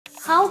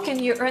How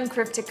can you earn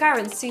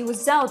cryptocurrency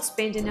without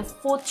spending a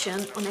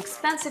fortune on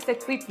expensive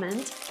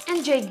equipment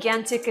and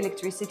gigantic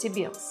electricity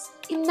bills?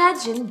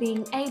 Imagine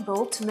being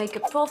able to make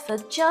a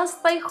profit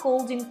just by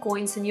holding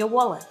coins in your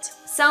wallet.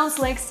 Sounds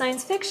like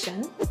science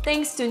fiction?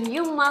 Thanks to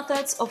new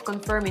methods of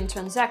confirming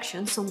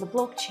transactions on the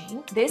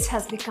blockchain, this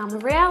has become a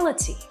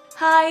reality.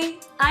 Hi,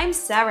 I'm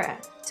Sarah.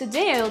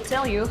 Today I'll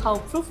tell you how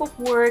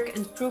proof-of-work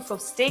and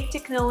proof-of-stake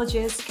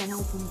technologies can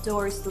open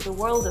doors to the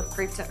world of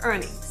crypto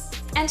earnings,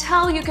 and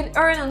how you can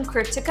earn on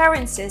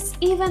cryptocurrencies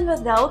even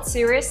without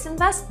serious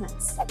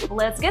investments.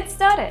 Let's get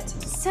started!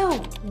 So,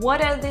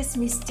 what are these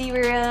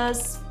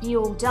mysterious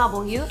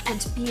POW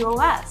and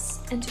POS?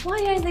 And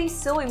why are they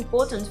so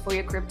important for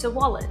your crypto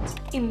wallet?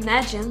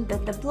 Imagine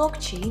that the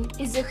blockchain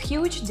is a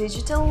huge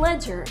digital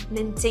ledger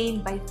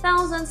maintained by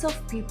thousands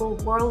of people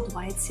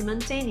worldwide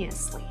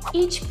simultaneously.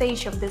 Each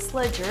page of this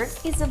ledger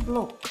is a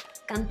block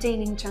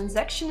containing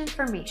transaction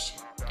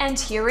information. And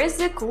here is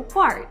the cool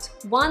part.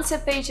 Once a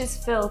page is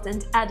filled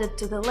and added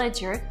to the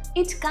ledger,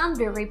 it can't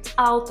be ripped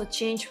out or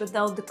changed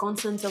without the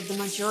consent of the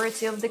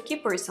majority of the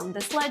keepers on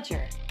this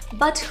ledger.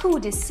 But who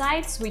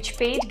decides which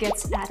page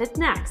gets added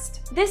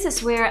next? This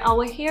is where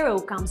our hero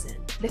comes in,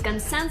 the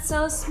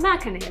consensus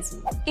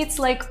mechanism. It's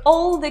like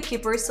all the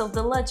keepers of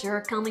the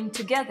ledger coming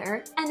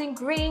together and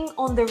agreeing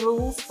on the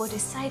rules for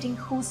deciding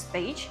whose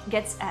page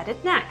gets added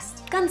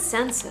next.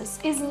 Consensus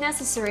is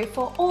necessary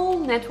for all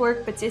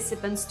network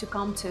participants to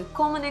come to a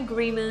common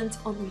agreement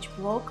on which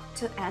block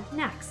to add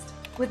next.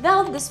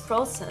 Without this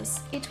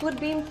process, it would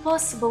be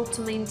impossible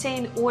to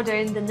maintain order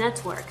in the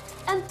network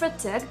and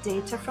protect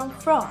data from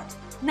fraud.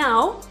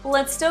 Now,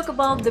 let's talk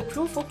about the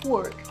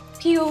proof-of-work,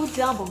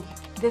 POW,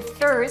 the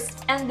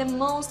first and the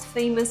most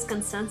famous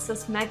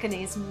consensus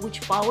mechanism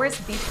which powers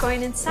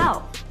Bitcoin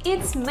itself.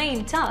 Its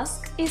main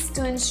task is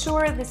to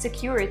ensure the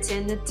security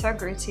and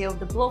integrity of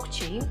the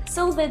blockchain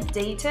so that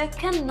data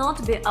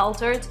cannot be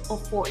altered or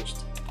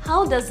forged.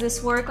 How does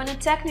this work on a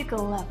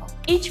technical level?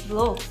 Each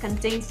block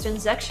contains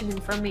transaction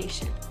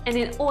information, and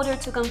in order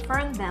to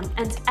confirm them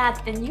and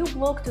add a new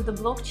block to the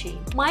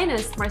blockchain,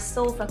 miners must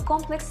solve a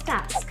complex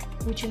task,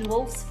 which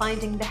involves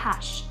finding the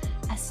hash,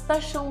 a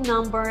special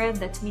number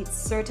that meets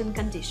certain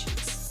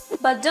conditions.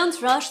 But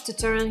don't rush to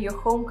turn on your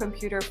home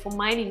computer for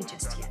mining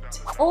just yet.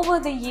 Over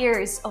the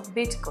years of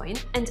Bitcoin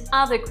and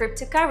other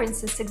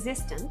cryptocurrencies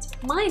existent,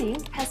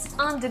 mining has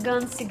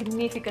undergone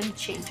significant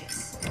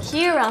changes.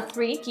 Here are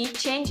three key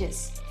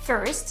changes.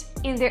 First,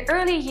 in the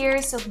early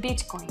years of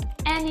Bitcoin,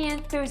 any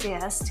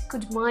enthusiast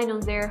could mine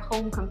on their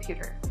home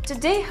computer.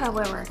 Today,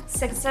 however,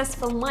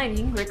 successful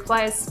mining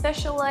requires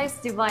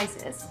specialized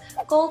devices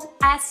called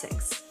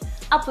ASICs,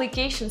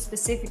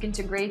 application-specific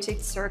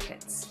integrated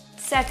circuits.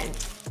 Second,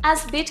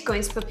 as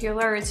Bitcoin's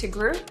popularity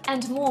grew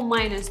and more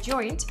miners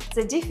joined,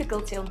 the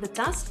difficulty of the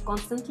task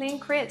constantly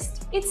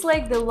increased. It's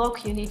like the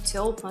lock you need to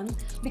open,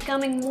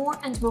 becoming more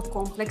and more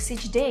complex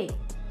each day.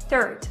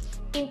 Third,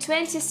 in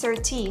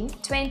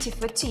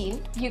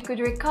 2013-2014, you could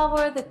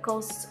recover the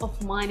costs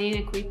of mining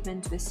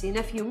equipment within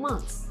a few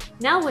months.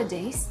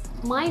 Nowadays,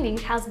 mining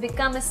has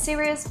become a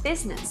serious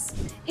business.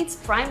 It's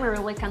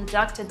primarily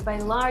conducted by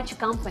large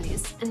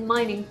companies and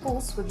mining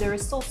pools with the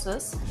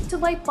resources to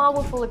buy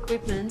powerful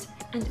equipment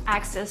and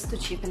access to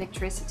cheap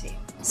electricity.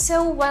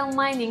 So, while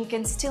mining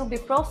can still be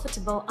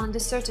profitable under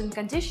certain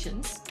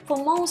conditions, for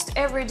most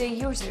everyday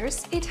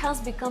users it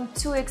has become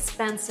too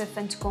expensive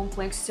and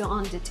complex to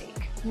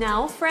undertake.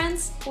 Now,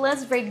 friends,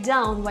 let's break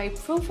down why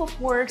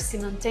proof-of-work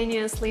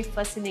simultaneously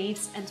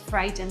fascinates and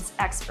frightens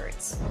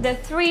experts. The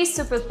three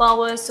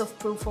superpowers of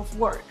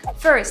proof-of-work.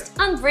 First,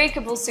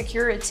 unbreakable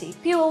security.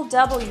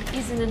 POW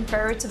is an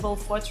impenetrable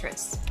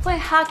fortress. For a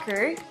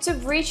hacker to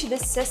breach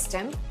this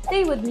system,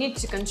 they would need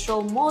to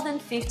control more than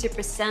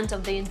 50%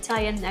 of the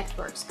entire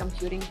network's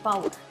computing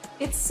power.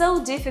 It's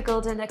so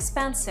difficult and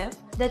expensive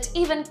that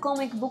even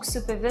comic book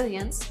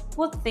supervillains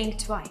would think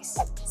twice.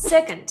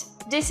 Second,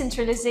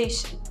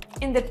 decentralization.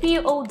 In the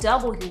POW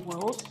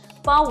world,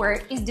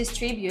 power is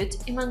distributed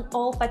among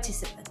all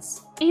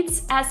participants.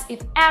 It's as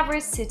if every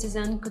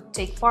citizen could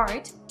take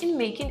part in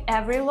making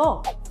every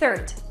law.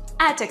 Third,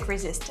 attack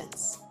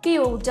resistance.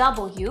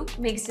 POW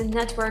makes the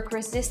network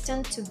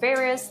resistant to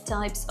various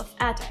types of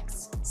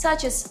attacks,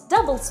 such as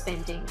double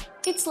spending.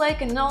 It's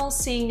like an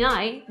all-seeing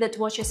eye that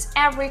watches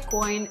every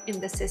coin in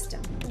the system.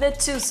 The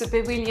two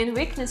supervillain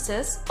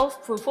weaknesses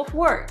of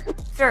proof-of-work.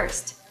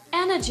 First,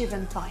 energy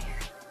vampire.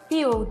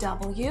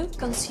 POW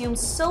consumes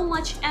so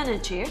much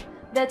energy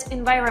that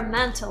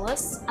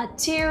environmentalists are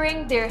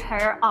tearing their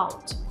hair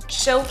out.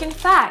 Shocking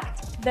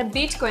fact! The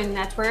Bitcoin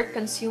network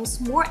consumes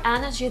more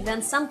energy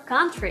than some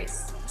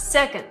countries.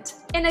 Second,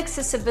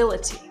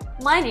 inaccessibility.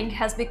 Mining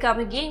has become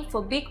a game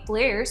for big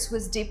players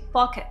with deep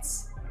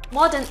pockets.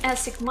 Modern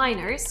ASIC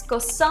miners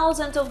cost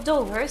thousands of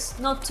dollars,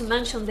 not to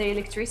mention the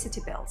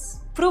electricity bills.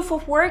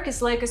 Proof-of-work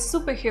is like a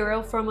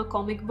superhero from a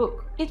comic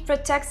book. It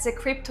protects the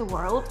crypto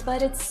world,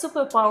 but its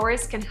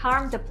superpowers can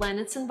harm the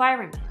planet's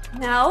environment.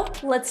 Now,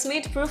 let's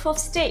meet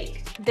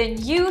Proof-of-Stake, the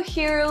new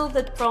hero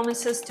that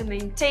promises to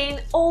maintain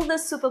all the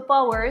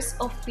superpowers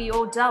of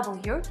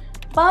POW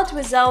but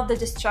without the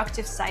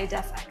destructive side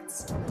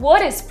effects.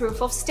 What is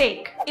proof of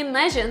stake?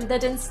 Imagine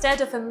that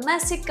instead of a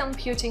messy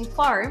computing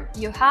farm,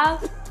 you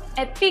have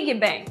a piggy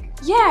bank.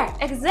 Yeah,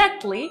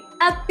 exactly,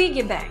 a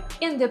piggy bank.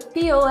 In the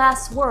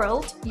POS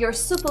world, your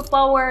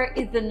superpower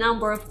is the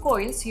number of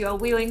coins you are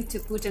willing to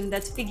put in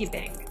that piggy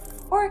bank.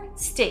 Or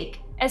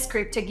stake, as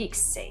crypto geeks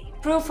say.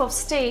 Proof of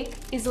stake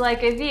is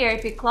like a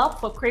VIP club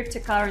for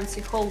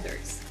cryptocurrency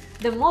holders.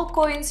 The more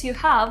coins you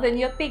have in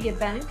your piggy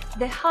bank,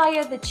 the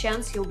higher the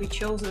chance you'll be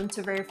chosen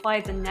to verify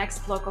the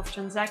next block of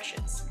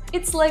transactions.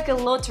 It's like a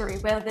lottery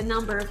where the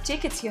number of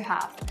tickets you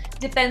have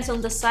depends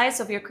on the size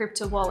of your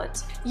crypto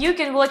wallet. You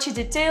can watch a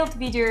detailed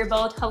video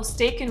about how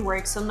staking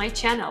works on my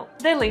channel.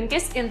 The link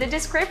is in the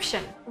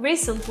description.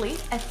 Recently,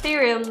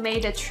 Ethereum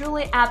made a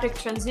truly epic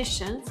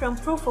transition from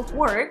proof of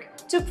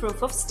work to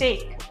proof of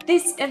stake.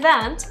 This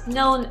event,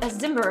 known as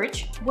the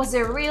merge, was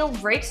a real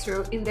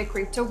breakthrough in the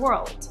crypto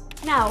world.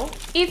 Now,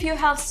 if you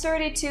have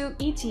 32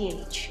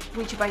 ETH,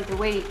 which by the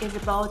way is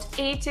about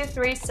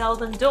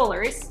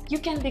 $83,000, you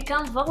can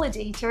become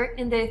validator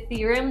in the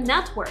Ethereum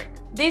network.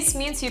 This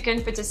means you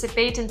can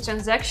participate in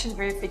transaction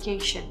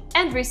verification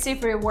and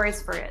receive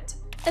rewards for it.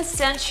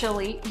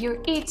 Essentially, your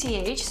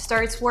ETH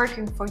starts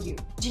working for you,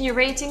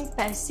 generating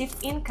passive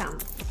income.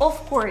 Of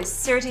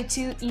course,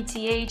 32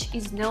 ETH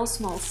is no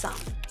small sum,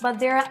 but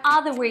there are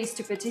other ways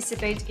to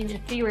participate in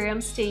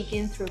Ethereum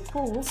staking through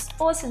pools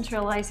or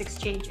centralized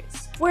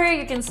exchanges, where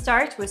you can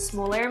start with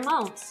smaller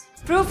amounts.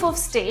 Proof of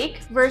stake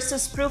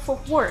versus proof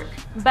of work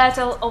 –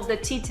 Battle of the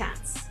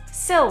Titans.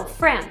 So,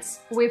 friends,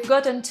 we've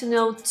gotten to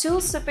know two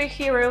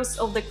superheroes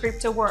of the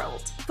crypto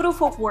world –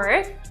 proof of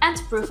work and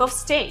proof of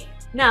stake.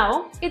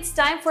 Now, it's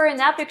time for an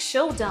epic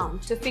showdown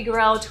to figure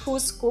out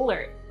who's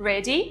cooler.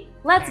 Ready?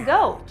 Let's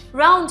go!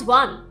 Round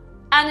 1.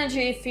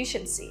 Energy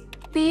efficiency.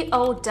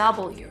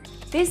 POW.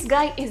 This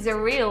guy is a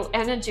real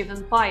energy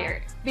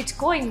vampire.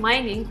 Bitcoin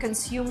mining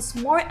consumes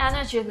more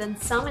energy than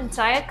some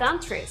entire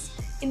countries.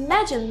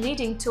 Imagine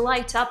needing to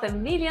light up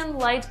 1 million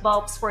light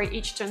bulbs for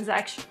each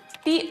transaction.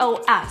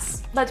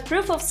 POS. But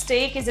proof of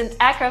stake is an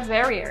ACA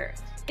barrier.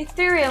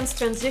 Ethereum's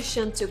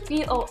transition to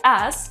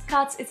POS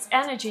cuts its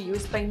energy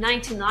use by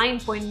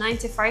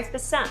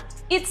 99.95%.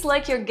 It's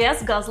like your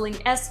gas-guzzling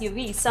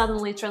SUV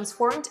suddenly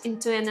transformed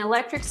into an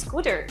electric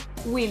scooter.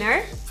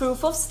 Winner,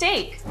 proof of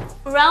stake.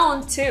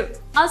 Round 2.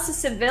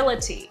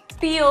 Accessibility.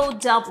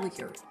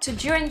 POW. To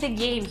join the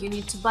game, you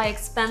need to buy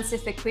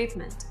expensive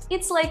equipment.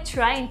 It's like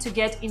trying to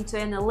get into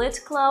an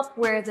elite club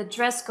where the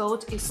dress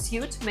code is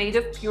suit made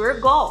of pure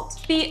gold.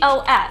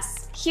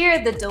 POS. Here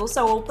the doors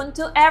are open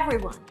to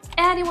everyone.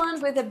 Anyone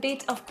with a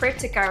bit of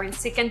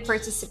cryptocurrency can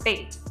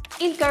participate.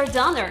 In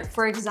Cardano,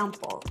 for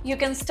example, you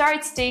can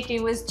start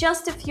staking with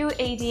just a few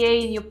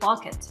ADA in your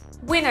pocket.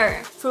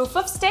 Winner, proof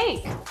of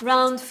stake.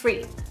 Round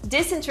 3.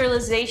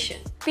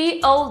 Decentralization.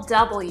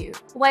 POW.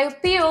 While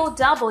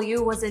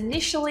POW was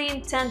initially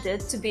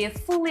intended to be a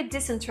fully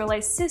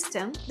decentralized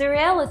system, the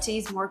reality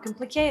is more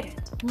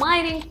complicated.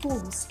 Mining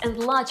pools and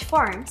large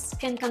farms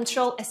can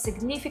control a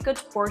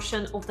significant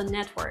portion of the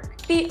network.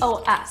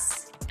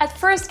 POS. At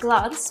first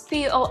glance,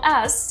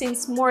 POS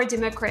seems more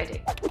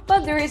democratic,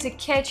 but there is a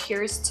catch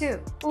here too.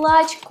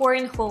 Large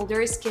coin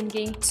holders can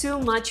gain too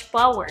much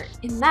power.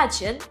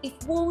 Imagine if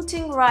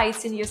voting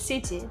rights in your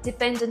city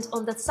depended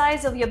on the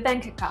size of your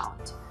bank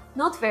account.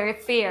 Not very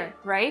fair,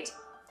 right?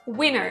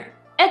 Winner.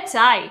 A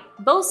tie.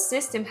 Both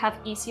systems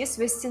have issues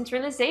with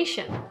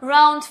centralization.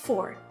 Round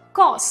 4.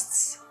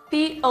 Costs.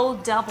 POW.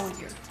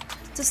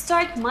 To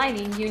start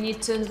mining, you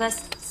need to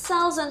invest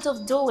thousands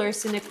of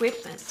dollars in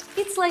equipment.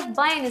 It's like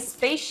buying a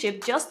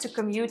spaceship just to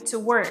commute to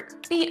work.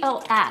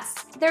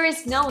 POS. There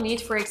is no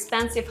need for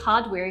expensive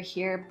hardware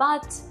here,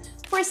 but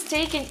for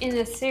staking in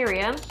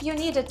Ethereum, you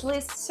need at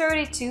least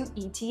 32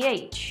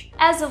 ETH.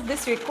 As of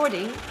this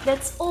recording,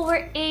 that's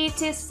over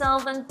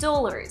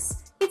 $80,000.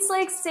 It's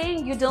like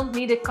saying you don't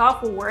need a car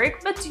for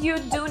work, but you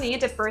do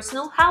need a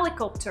personal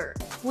helicopter.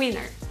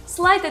 Winner.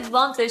 Slight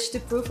advantage to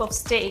proof of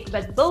stake,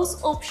 but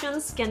both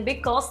options can be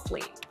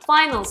costly.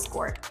 Final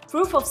score.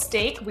 Proof of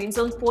stake wins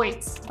on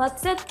points,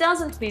 but that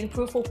doesn't mean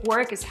proof of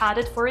work is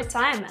headed for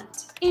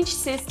retirement. Each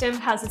system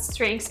has its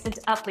strengths and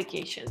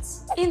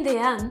applications. In the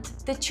end,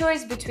 the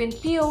choice between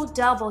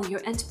POW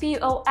and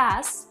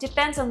POS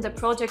depends on the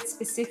project's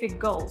specific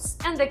goals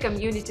and the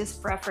community's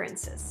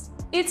preferences.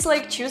 It's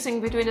like choosing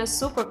between a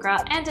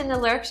supercar and an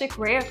electric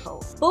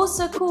vehicle. Both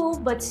are cool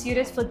but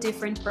suited for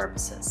different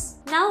purposes.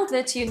 Now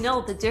that you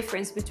know the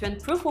difference between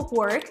proof of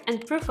work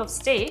and proof of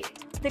stake,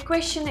 the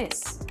question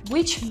is,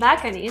 which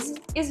mechanism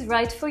is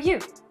right for you?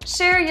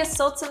 Share your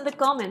thoughts in the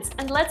comments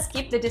and let's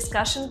keep the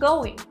discussion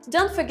going.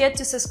 Don't forget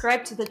to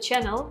subscribe to the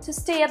channel to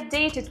stay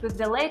updated with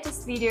the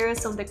latest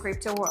videos on the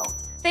crypto world.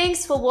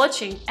 Thanks for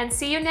watching and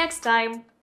see you next time!